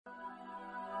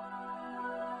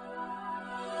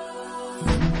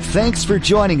Thanks for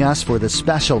joining us for the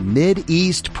special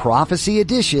Mid-East Prophecy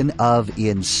edition of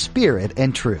In Spirit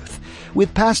and Truth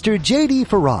with Pastor J.D.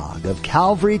 Farag of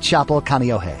Calvary Chapel,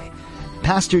 Kaneohe.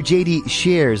 Pastor J.D.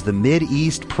 shares the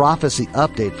Mid-East Prophecy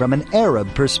update from an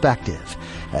Arab perspective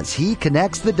as he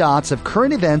connects the dots of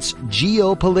current events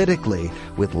geopolitically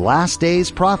with last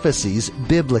days prophecies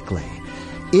biblically.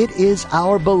 It is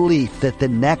our belief that the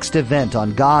next event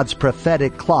on God's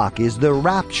prophetic clock is the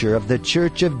rapture of the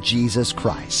Church of Jesus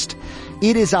Christ.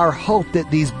 It is our hope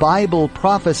that these Bible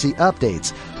prophecy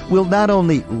updates will not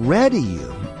only ready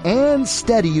you and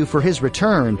steady you for His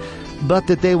return, but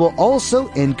that they will also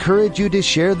encourage you to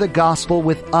share the gospel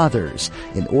with others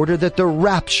in order that the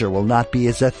rapture will not be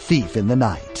as a thief in the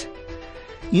night.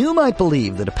 You might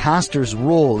believe that a pastor's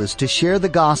role is to share the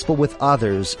gospel with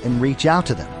others and reach out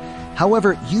to them.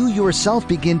 However, you yourself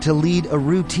begin to lead a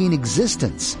routine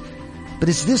existence. But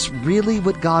is this really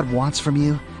what God wants from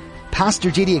you? Pastor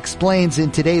J.D. explains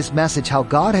in today's message how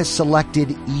God has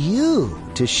selected you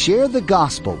to share the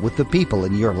gospel with the people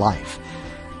in your life.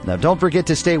 Now, don't forget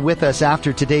to stay with us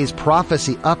after today's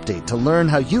prophecy update to learn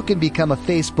how you can become a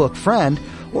Facebook friend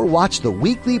or watch the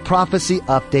weekly prophecy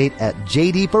update at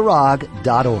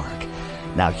jdfarag.org.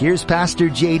 Now here's Pastor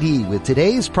J.D. with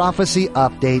today's prophecy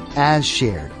update as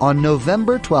shared on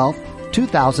November 12th,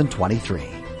 2023.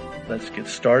 Let's get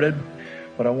started.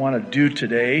 What I want to do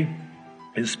today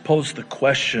is pose the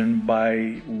question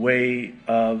by way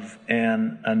of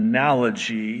an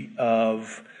analogy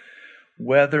of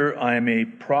whether I'm a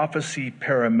prophecy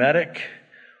paramedic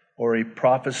or a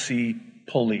prophecy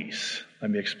police.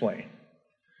 Let me explain.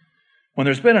 When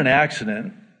there's been an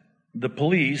accident, the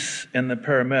police and the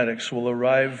paramedics will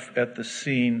arrive at the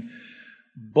scene,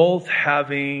 both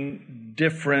having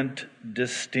different,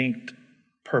 distinct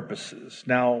purposes.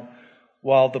 Now,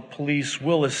 while the police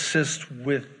will assist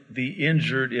with the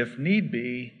injured if need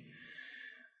be,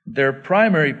 their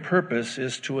primary purpose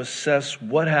is to assess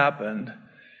what happened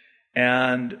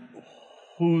and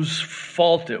whose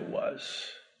fault it was,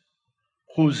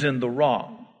 who's in the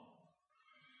wrong.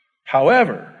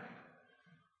 However,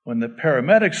 when the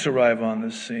paramedics arrive on the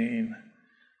scene,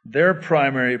 their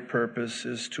primary purpose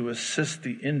is to assist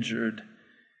the injured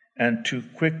and to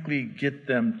quickly get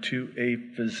them to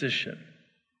a physician.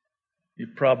 You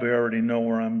probably already know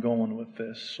where I'm going with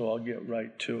this, so I'll get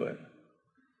right to it.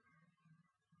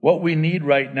 What we need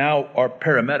right now are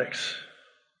paramedics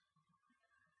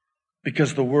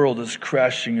because the world is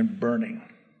crashing and burning.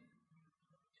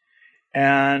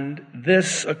 And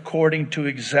this, according to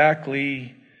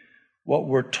exactly what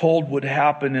we're told would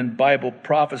happen in Bible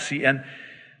prophecy. And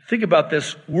think about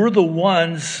this. We're the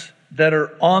ones that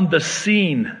are on the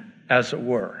scene, as it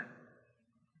were.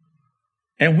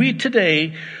 And we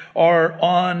today are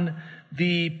on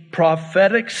the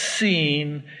prophetic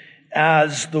scene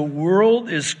as the world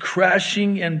is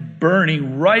crashing and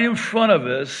burning right in front of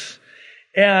us.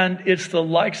 And it's the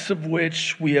likes of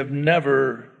which we have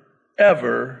never,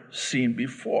 ever seen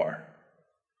before.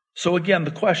 So again,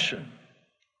 the question: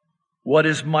 what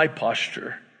is my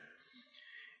posture?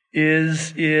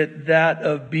 Is it that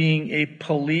of being a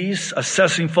police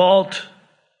assessing fault?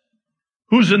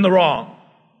 Who's in the wrong?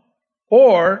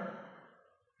 Or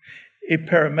a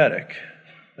paramedic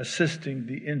assisting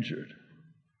the injured?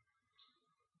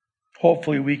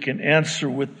 Hopefully we can answer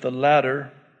with the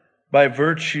latter by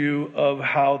virtue of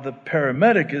how the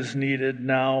paramedic is needed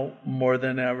now more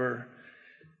than ever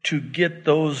to get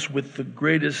those with the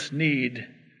greatest need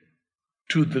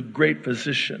to the great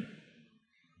physician,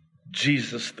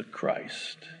 Jesus the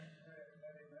Christ.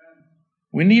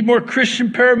 We need more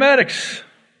Christian paramedics.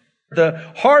 The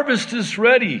harvest is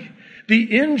ready. The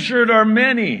injured are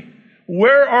many.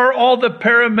 Where are all the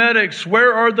paramedics?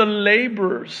 Where are the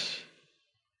laborers?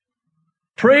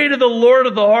 Pray to the Lord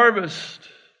of the harvest,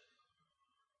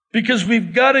 because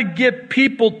we've got to get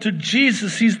people to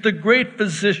Jesus. He's the great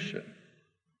physician.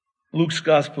 Luke's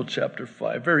Gospel, chapter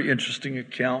 5. Very interesting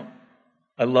account.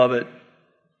 I love it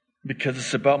because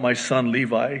it's about my son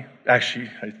Levi. Actually,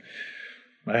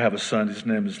 I have a son. His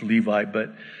name is Levi,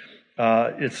 but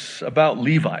it's about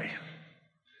Levi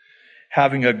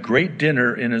having a great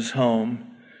dinner in his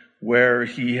home where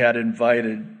he had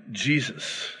invited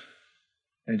Jesus.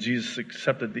 And Jesus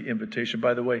accepted the invitation.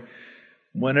 By the way,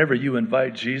 whenever you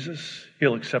invite Jesus,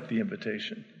 He'll accept the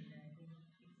invitation.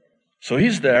 So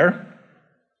he's there,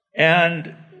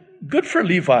 and good for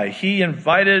Levi. He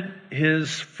invited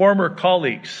his former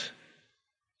colleagues,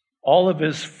 all of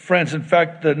his friends. In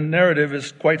fact, the narrative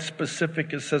is quite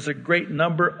specific. It says a great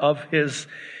number of his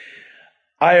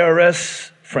IRS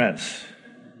friends.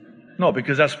 No,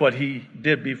 because that's what he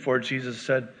did before Jesus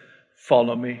said,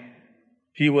 "Follow me."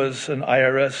 He was an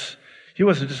IRS. He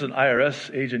wasn't just an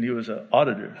IRS agent, he was an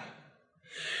auditor,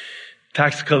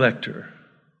 tax collector.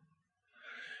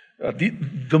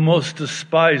 The most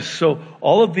despised. So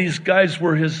all of these guys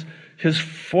were his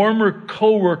former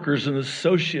co-workers and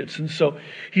associates. And so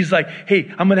he's like,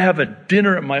 hey, I'm going to have a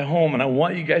dinner at my home and I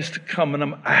want you guys to come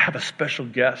and I have a special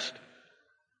guest.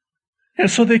 And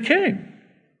so they came.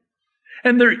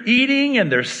 And they're eating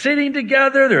and they're sitting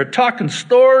together. They're talking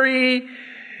story.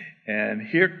 And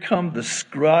here come the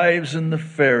scribes and the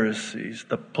Pharisees,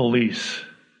 the police.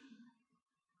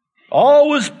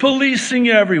 Always policing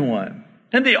everyone.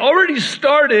 And they already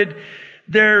started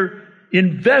their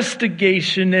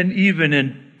investigation and even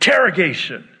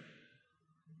interrogation.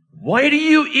 Why do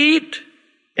you eat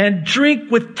and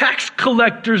drink with tax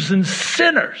collectors and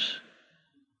sinners?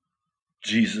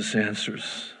 Jesus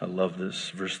answers, I love this,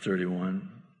 verse 31.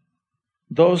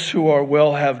 Those who are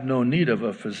well have no need of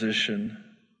a physician,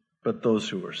 but those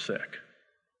who are sick.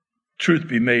 Truth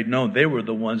be made known, they were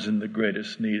the ones in the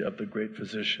greatest need of the great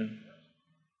physician.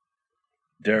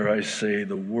 Dare I say,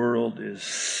 the world is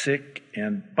sick.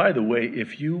 And by the way,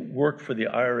 if you work for the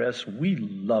IRS, we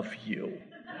love you.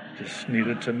 Just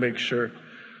needed to make sure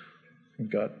we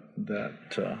got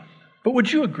that. But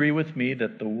would you agree with me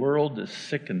that the world is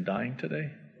sick and dying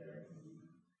today?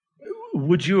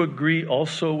 Would you agree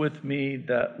also with me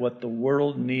that what the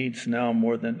world needs now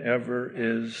more than ever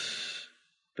is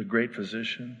the great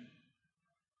physician?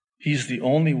 He's the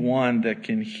only one that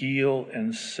can heal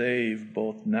and save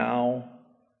both now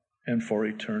and for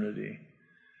eternity.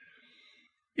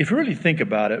 If you really think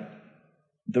about it,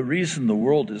 the reason the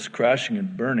world is crashing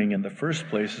and burning in the first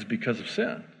place is because of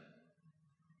sin.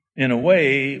 In a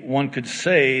way, one could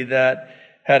say that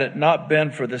had it not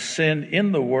been for the sin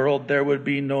in the world, there would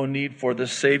be no need for the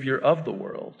Savior of the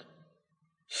world.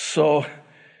 So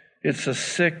it's a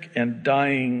sick and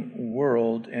dying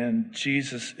world, and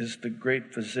Jesus is the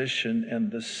great physician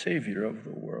and the Savior of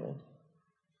the world.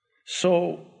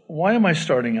 So why am I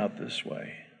starting out this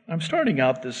way? I'm starting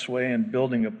out this way and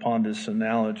building upon this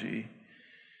analogy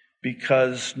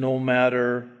because no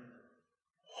matter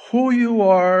who you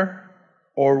are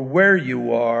or where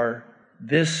you are,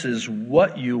 this is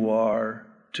what you are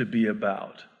to be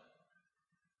about.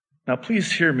 Now,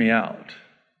 please hear me out.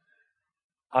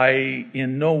 I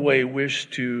in no way wish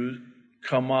to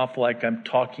come off like I'm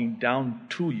talking down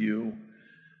to you.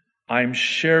 I'm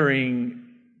sharing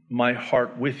my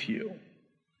heart with you.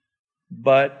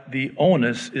 But the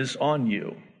onus is on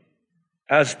you.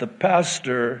 As the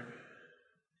pastor,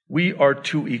 we are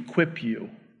to equip you.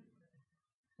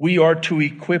 We are to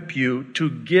equip you to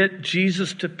get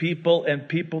Jesus to people and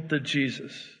people to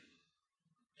Jesus.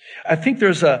 I think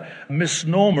there's a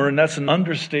misnomer, and that's an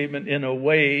understatement in a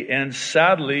way, and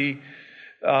sadly,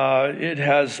 it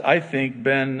has, I think,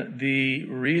 been the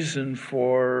reason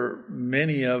for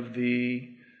many of the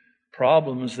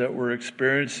problems that we're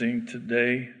experiencing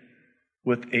today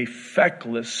with a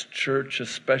feckless church,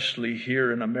 especially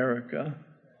here in America.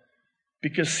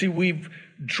 Because, see, we've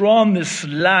drawn this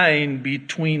line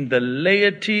between the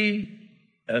laity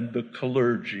and the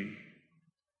clergy.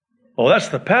 Well, that's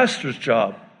the pastor's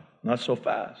job. Not so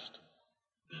fast.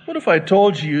 What if I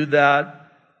told you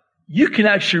that you can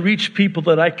actually reach people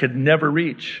that I could never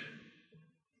reach?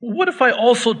 What if I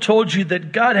also told you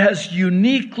that God has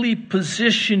uniquely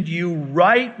positioned you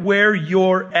right where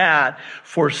you're at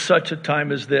for such a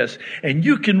time as this? And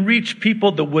you can reach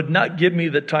people that would not give me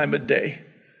the time of day.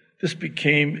 This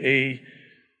became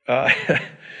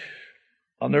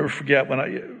I'll never forget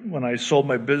when I sold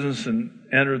my business and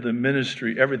entered the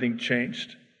ministry, everything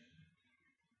changed.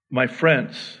 My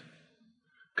friends,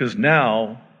 because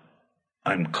now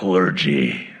I'm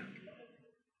clergy.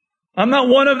 I'm not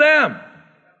one of them.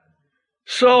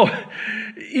 So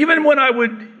even when I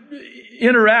would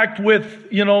interact with,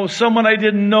 someone I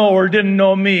didn't know or didn't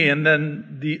know me, and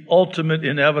then the ultimate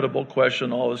inevitable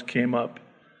question always came up.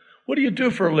 What do you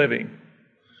do for a living?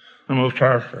 I'm a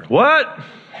pastor. What?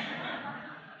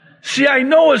 See, I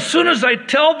know as soon as I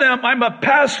tell them I'm a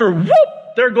pastor, whoop,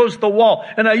 there goes the wall.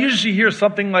 And I usually hear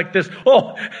something like this.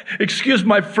 Oh, excuse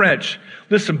my French.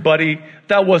 Listen, buddy,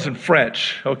 that wasn't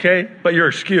French, okay? But you're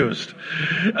excused.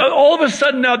 All of a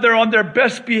sudden now they're on their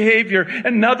best behavior,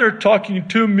 and now they're talking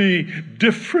to me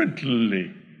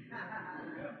differently.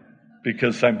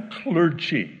 Because I'm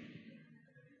clergy,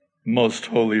 most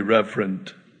holy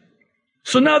reverend.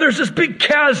 So now there's this big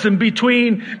chasm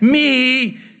between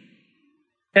me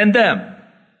and them.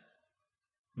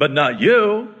 But not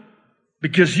you.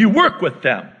 Because you work with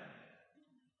them.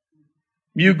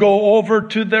 You go over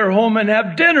to their home and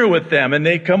have dinner with them, and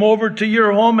they come over to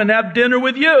your home and have dinner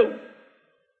with you.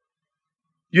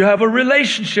 You have a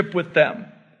relationship with them.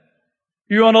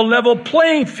 You're on a level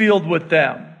playing field with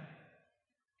them.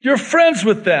 You're friends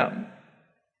with them.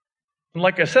 And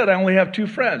like I said, I only have 2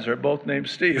 friends. They're both named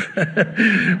Steve.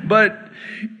 But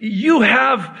you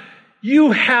have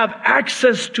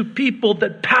access to people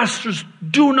that pastors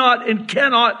do not and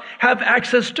cannot have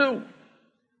access to.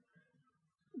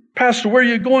 Pastor, where are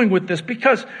you going with this?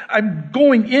 Because I'm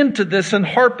going into this and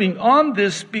harping on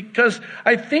this because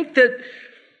I think that,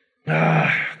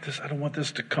 I don't want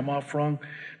this to come off wrong,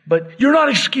 but you're not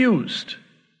excused.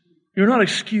 You're not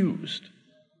excused.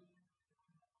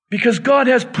 Because God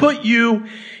has put you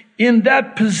in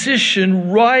that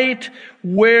position right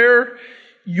where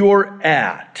you're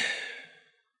at.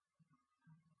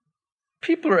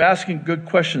 People are asking good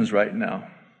questions right now,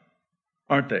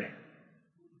 aren't they?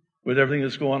 With everything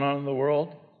that's going on in the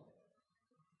world.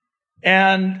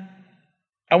 And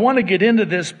I want to get into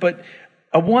this, but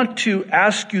I want to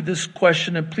ask you this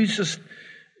question, and please just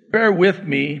bear with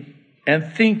me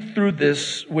and think through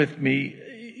this with me.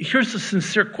 Here's a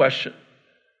sincere question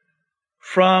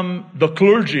from the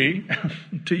clergy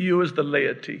to you as the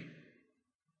laity.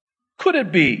 Could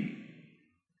it be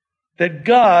that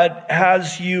God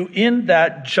has you in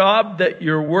that job that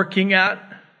you're working at,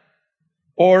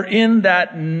 or in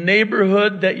that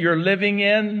neighborhood that you're living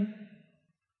in,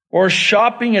 or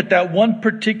shopping at that one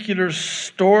particular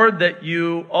store that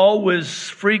you always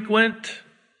frequent,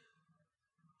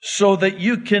 so that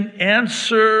you can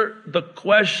answer the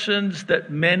questions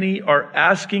that many are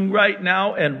asking right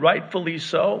now, and rightfully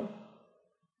so?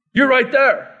 You're right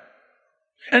there.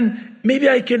 And maybe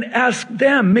I can ask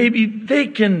them, maybe they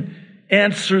can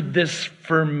answer this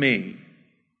for me.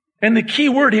 And the key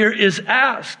word here is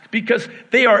ask, because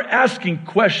they are asking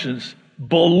questions.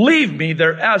 Believe me,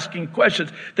 they're asking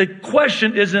questions. The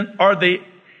question isn't, the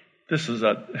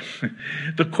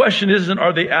question isn't,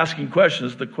 are they asking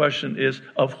questions? The question is,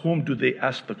 of whom do they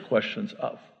ask the questions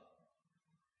of?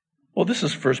 Well, this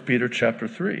is 1 Peter chapter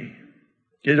 3.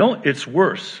 It's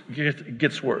worse. It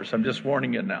gets worse. I'm just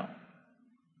warning you now.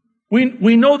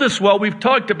 We know this well. We've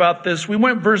talked about this. We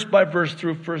went verse by verse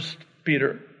through 1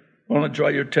 Peter. I want to draw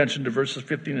your attention to verses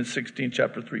 15 and 16,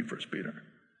 chapter 3, 1 Peter.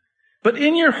 But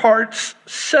in your hearts,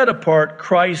 set apart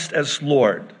Christ as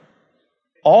Lord.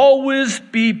 Always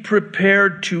be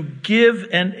prepared to give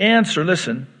an answer.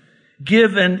 Listen,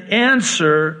 give an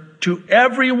answer to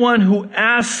everyone who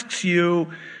asks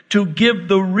you to give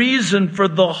the reason for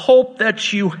the hope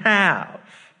that you have.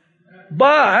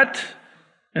 But,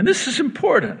 and this is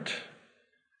important,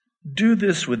 do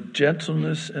this with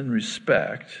gentleness and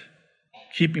respect,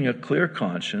 keeping a clear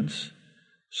conscience,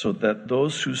 so that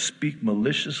those who speak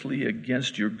maliciously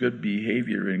against your good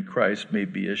behavior in Christ may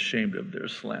be ashamed of their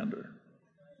slander.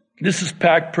 This is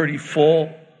packed pretty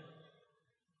full.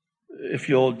 If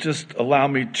you'll just allow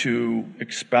me to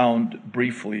expound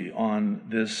briefly on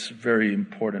this very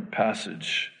important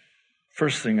passage.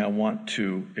 First thing I want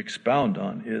to expound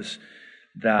on is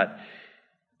that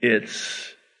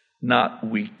it's not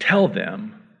we tell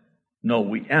them, no,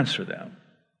 we answer them.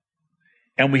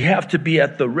 And we have to be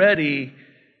at the ready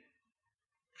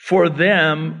for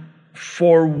them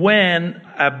for when,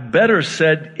 I better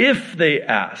said, if they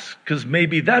ask, because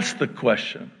maybe that's the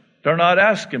question. They're not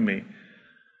asking me.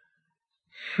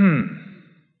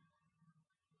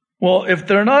 Well, if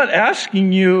they're not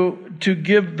asking you to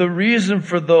give the reason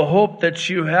for the hope that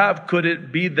you have, could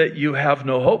it be that you have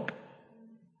no hope?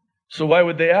 So why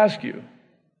would they ask you?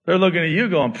 They're looking at you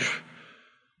going,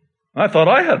 I thought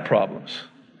I had problems.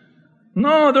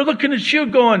 No, they're looking at you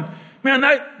going, man,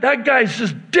 that guy's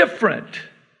just different.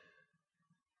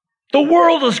 The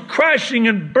world is crashing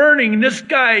and burning, and this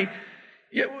guy,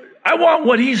 I want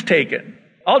what he's taking.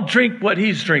 I'll drink what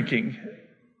he's drinking.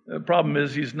 The problem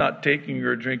is he's not taking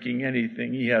or drinking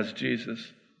anything. He has Jesus.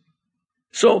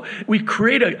 So we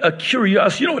create a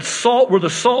curiosity. You know what salt, where the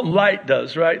salt and light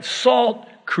does, right? Salt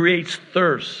creates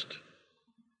thirst,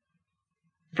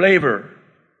 flavor.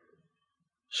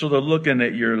 So they're looking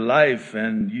at your life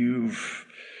and you've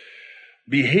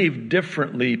behaved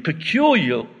differently,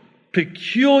 peculiarly,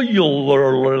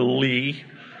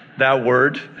 that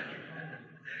word,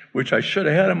 which I should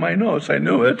have had in my notes. I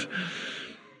knew it.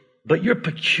 But you're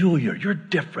peculiar. You're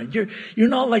different. You're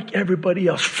not like everybody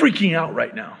else freaking out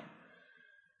right now.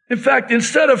 In fact,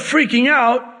 instead of freaking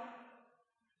out,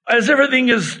 as everything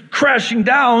is crashing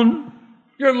down,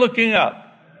 you're looking up.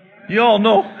 You all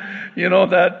know,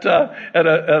 that at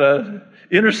a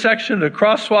intersection, a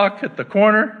crosswalk at the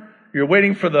corner, you're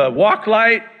waiting for the walk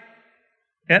light,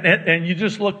 and you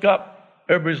just look up.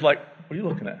 Everybody's like, what are you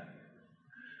looking at?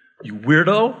 You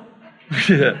weirdo?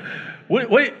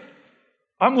 Wait,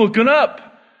 I'm looking up.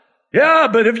 Yeah,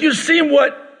 but have you seen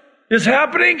what is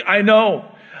happening? I know.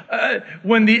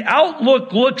 When the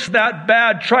outlook looks that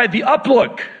bad, try the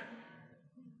uplook.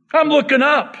 I'm looking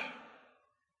up.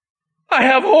 I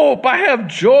have hope. I have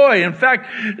joy. In fact,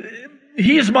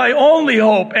 He's my only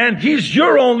hope, and He's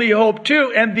your only hope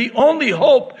too, and the only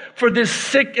hope for this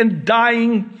sick and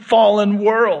dying fallen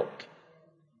world.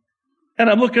 And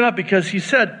I'm looking up because He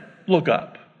said, look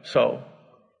up. So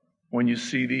when you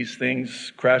see these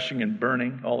things crashing and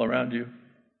burning all around you,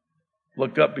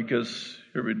 look up because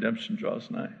your redemption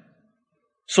draws nigh.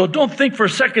 So don't think for a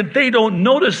second they don't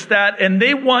notice that and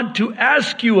they want to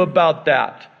ask you about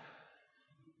that.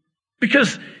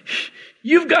 Because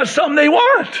you've got something they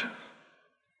want.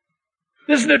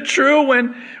 Isn't it true?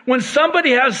 When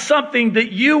somebody has something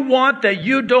that you want that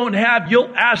you don't have,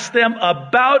 you'll ask them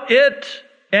about it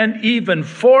and even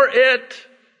for it.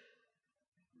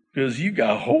 Because you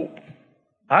got hope.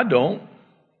 I don't.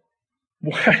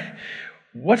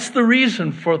 What's the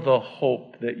reason for the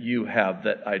hope that you have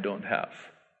that I don't have?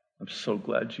 I'm so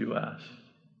glad you asked.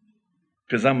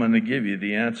 Because I'm going to give you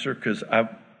the answer because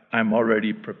I'm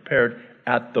already prepared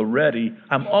at the ready.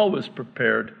 I'm always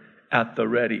prepared at the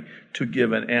ready to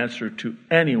give an answer to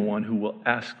anyone who will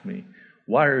ask me,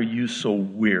 why are you so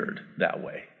weird that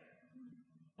way?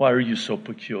 Why are you so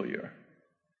peculiar?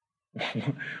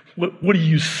 What are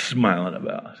you smiling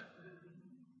about?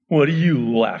 What are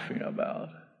you laughing about?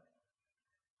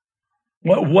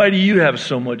 Why do you have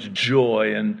so much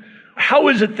joy? And how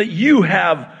is it that you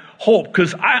have hope?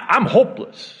 Because I'm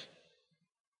hopeless.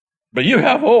 But you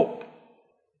have hope.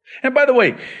 And by the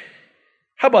way,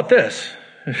 how about this?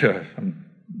 I'm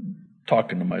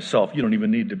talking to myself. You don't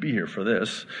even need to be here for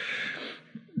this.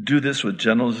 Do this with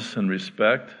gentleness and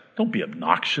respect. Don't be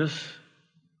obnoxious.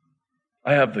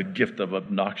 I have the gift of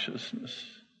obnoxiousness.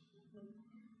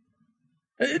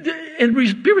 And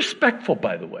be respectful,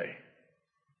 by the way.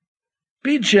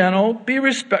 Be gentle,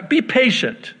 be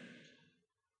patient.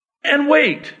 And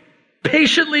wait.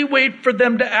 Patiently wait for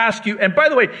them to ask you. And by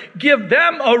the way, give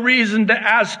them a reason to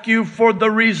ask you for the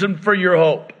reason for your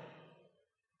hope.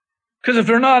 Because if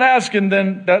they're not asking,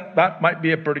 then that might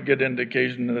be a pretty good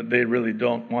indication that they really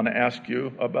don't want to ask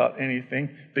you about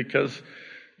anything because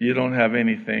you don't have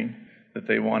anything that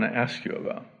they want to ask you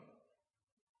about.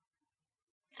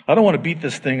 I don't want to beat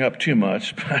this thing up too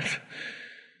much, but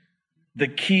the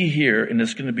key here, and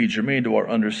it's going to be germane to our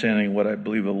understanding of what I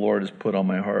believe the Lord has put on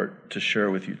my heart to share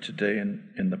with you today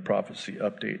in the prophecy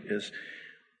update, is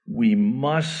we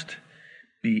must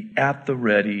be at the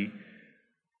ready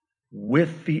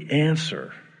with the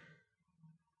answer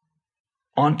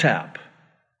on tap.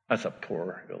 That's a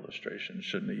poor illustration.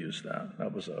 Shouldn't have used that.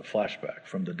 That was a flashback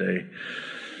from the day.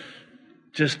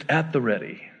 Just at the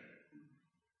ready.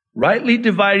 Rightly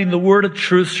dividing the word of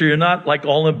truth so you're not like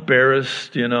all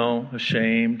embarrassed,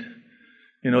 ashamed.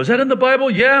 Is that in the Bible?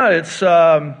 Yeah, it's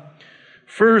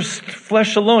First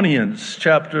Thessalonians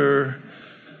chapter.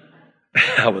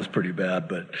 That was pretty bad,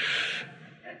 but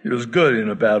it was good in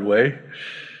a bad way.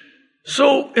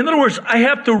 So, in other words, I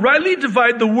have to rightly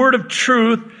divide the word of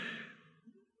truth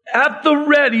at the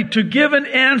ready to give an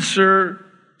answer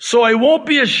so I won't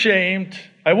be ashamed,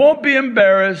 I won't be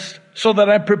embarrassed, so that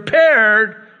I'm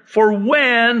prepared for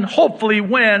hopefully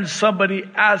when somebody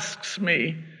asks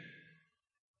me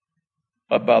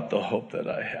about the hope that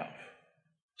I have.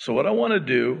 So what I want to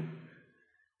do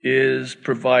is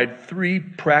provide 3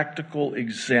 practical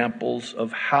examples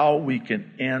of how we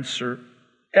can answer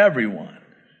everyone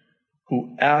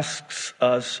who asks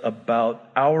us about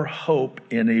our hope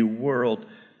in a world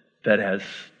that has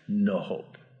no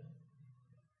hope.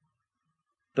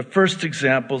 The first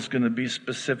example is going to be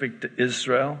specific to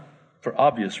Israel, for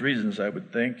obvious reasons, I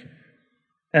would think,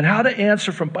 and how to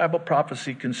answer from Bible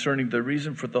prophecy concerning the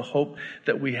reason for the hope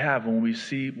that we have when we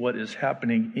see what is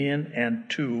happening in and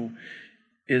to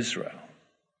Israel.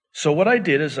 So what I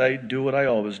did is I do what I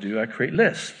always do. I create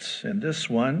lists, and this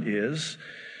one is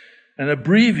an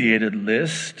abbreviated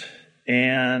list,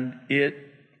 and it,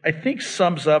 I think,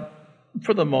 sums up,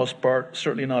 for the most part,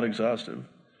 certainly not exhaustive,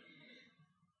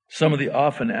 some of the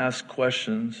often asked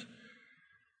questions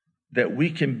that we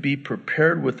can be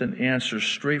prepared with an answer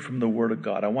straight from the Word of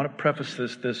God. I want to preface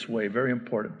this way, very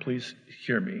important. Please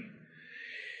hear me.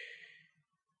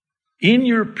 In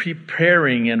your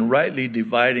preparing and rightly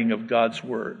dividing of God's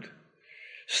Word,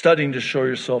 studying to show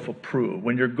yourself approved,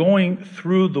 when you're going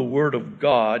through the Word of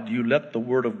God, you let the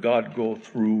Word of God go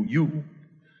through you.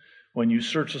 When you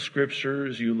search the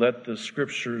Scriptures, you let the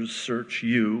Scriptures search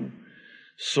you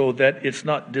so that it's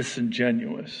not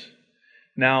disingenuous.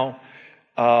 Now,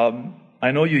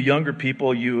 I know you younger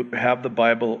people, you have the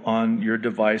Bible on your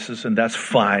devices, and that's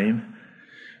fine.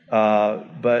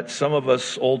 But some of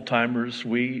us old-timers,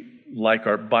 we like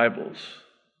our Bibles,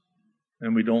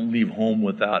 and we don't leave home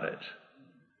without it.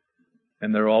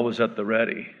 And they're always at the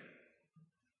ready.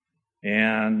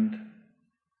 And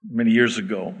many years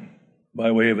ago,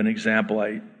 by way of an example,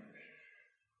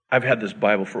 I've had this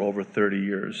Bible for over 30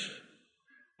 years.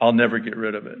 I'll never get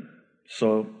rid of it.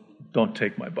 So don't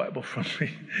take my Bible from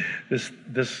me.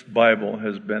 This Bible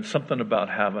has been something about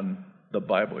having the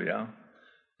Bible,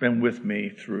 been with me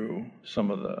through some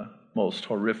of the most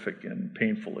horrific and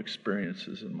painful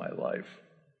experiences in my life.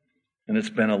 And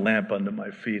it's been a lamp under my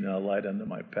feet and a light under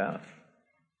my path,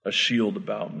 a shield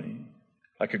about me.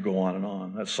 I could go on and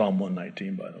on. That's Psalm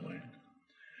 119, by the way.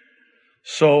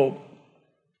 So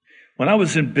when I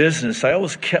was in business, I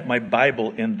always kept my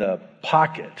Bible in the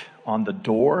pocket on the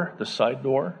door, the side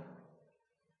door.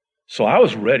 So I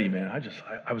was ready, man.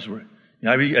 I was ready.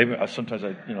 Sometimes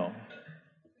I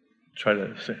try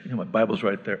to say, my Bible's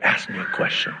right there. Ask me a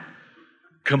question.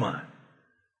 Come on.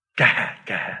 Go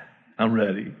ahead. I'm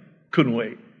ready. Couldn't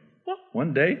wait. Well,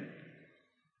 one day,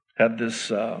 had this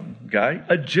guy,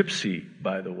 a gypsy,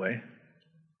 by the way.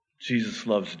 Jesus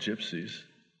loves gypsies,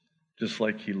 just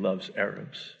like he loves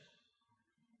Arabs.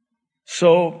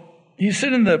 So he's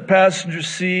sitting in the passenger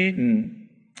seat, and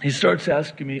he starts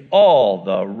asking me all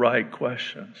the right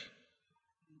questions.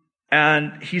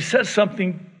 And he said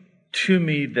something to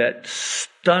me that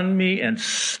stunned me and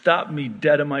stopped me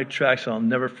dead in my tracks, and I'll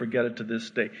never forget it to this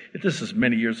day. This is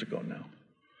many years ago now.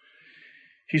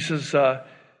 He says,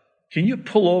 can you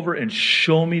pull over and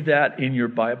show me that in your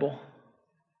Bible?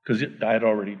 Because I had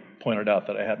already pointed out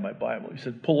that I had my Bible. He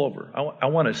said, pull over. I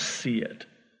want to see it.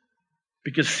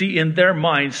 Because see, in their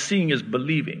minds, seeing is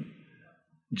believing.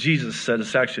 Jesus said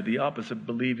it's actually the opposite.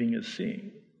 Believing is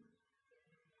seeing.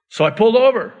 So I pulled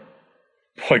over.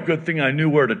 Boy, good thing I knew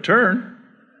where to turn.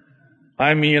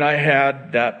 I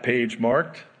had that page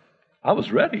marked. I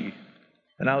was ready,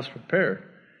 and I was prepared.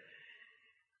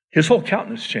 His whole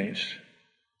countenance changed.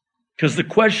 Because the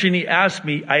question he asked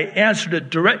me, I answered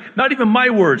it direct, not even my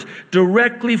words,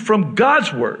 directly from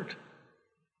God's word.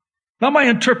 Not my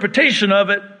interpretation of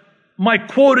it, my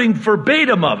quoting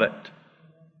verbatim of it.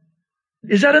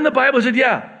 Is that in the Bible? I said,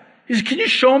 yeah. He said, can you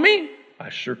show me? I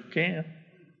sure can.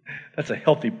 That's a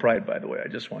healthy pride, by the way. I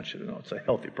just want you to know it's a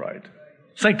healthy pride.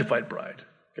 Sanctified pride.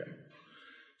 Okay.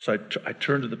 So I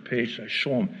turn to the page, I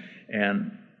show him,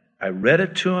 and I read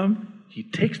it to him. He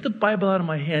takes the Bible out of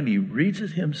my hand. He reads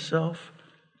it himself.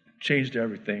 Changed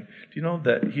everything. Do you know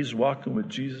that he's walking with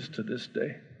Jesus to this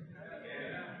day?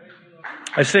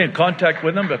 I stay in contact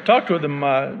with him. I've talked with him,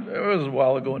 it was a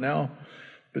while ago now.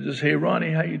 But just, hey,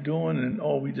 Ronnie, how you doing? And,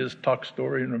 we just talk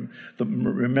story and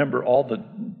remember all the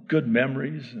good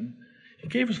memories. And he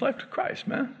gave his life to Christ,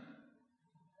 man.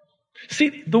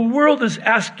 See, the world is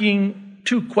asking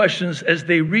two questions as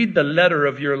they read the letter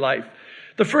of your life.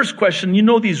 The first question, you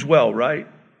know these well, right?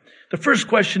 The first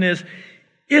question is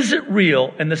it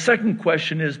real? And the second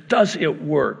question is, does it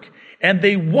work? And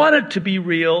they want it to be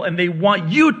real, and they want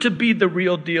you to be the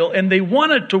real deal, and they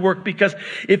want it to work, because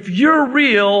if you're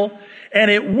real and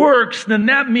it works, then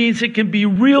that means it can be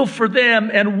real for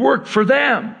them and work for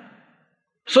them.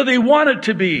 So they want it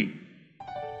to be.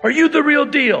 Are you the real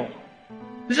deal?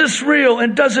 Is this real,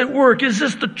 and does it work? Is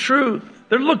this the truth?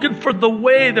 They're looking for the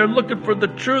way. They're looking for the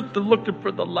truth. They're looking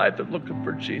for the life. They're looking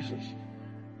for Jesus.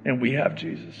 And we have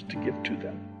Jesus to give to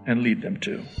them and lead them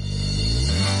to.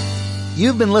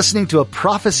 You've been listening to a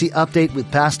prophecy update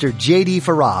with Pastor J.D.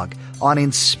 Farag on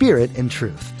In Spirit and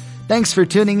Truth. Thanks for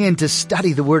tuning in to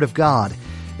study the Word of God.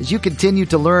 As you continue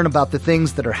to learn about the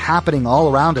things that are happening all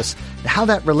around us and how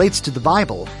that relates to the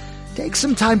Bible, take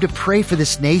some time to pray for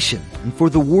this nation and for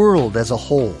the world as a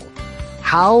whole.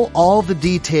 How all the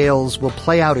details will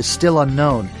play out is still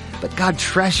unknown, but God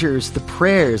treasures the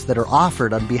prayers that are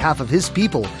offered on behalf of His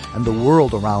people and the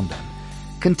world around them.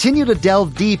 Continue to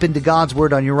delve deep into God's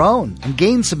Word on your own and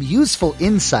gain some useful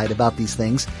insight about these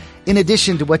things in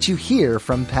addition to what you hear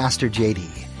from Pastor J.D.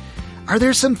 Are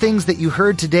there some things that you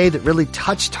heard today that really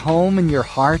touched home in your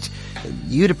heart that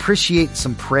you'd appreciate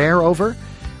some prayer over?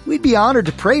 We'd be honored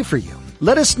to pray for you.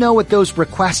 Let us know what those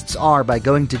requests are by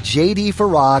going to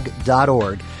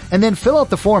jdfarag.org and then fill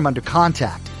out the form under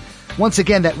contact. Once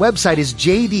again, that website is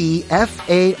jdfarag.org.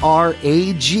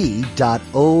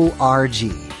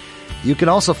 You can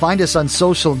also find us on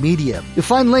social media. You'll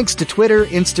find links to Twitter,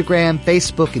 Instagram,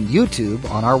 Facebook, and YouTube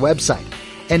on our website.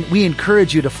 And we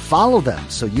encourage you to follow them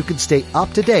so you can stay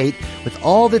up to date with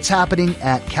all that's happening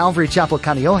at Calvary Chapel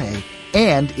Kaneohe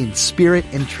and In Spirit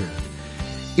and Truth.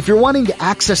 If you're wanting to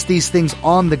access these things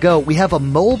on the go, we have a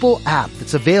mobile app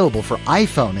that's available for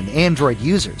iPhone and Android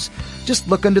users. Just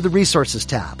look under the Resources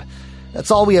tab.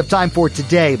 That's all we have time for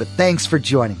today, but thanks for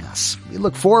joining us. We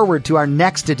look forward to our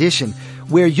next edition,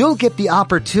 where you'll get the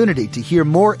opportunity to hear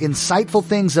more insightful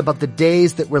things about the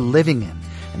days that we're living in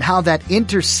and how that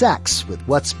intersects with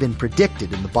what's been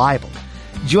predicted in the Bible.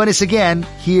 Join us again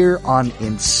here on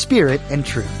In Spirit and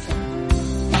Truth.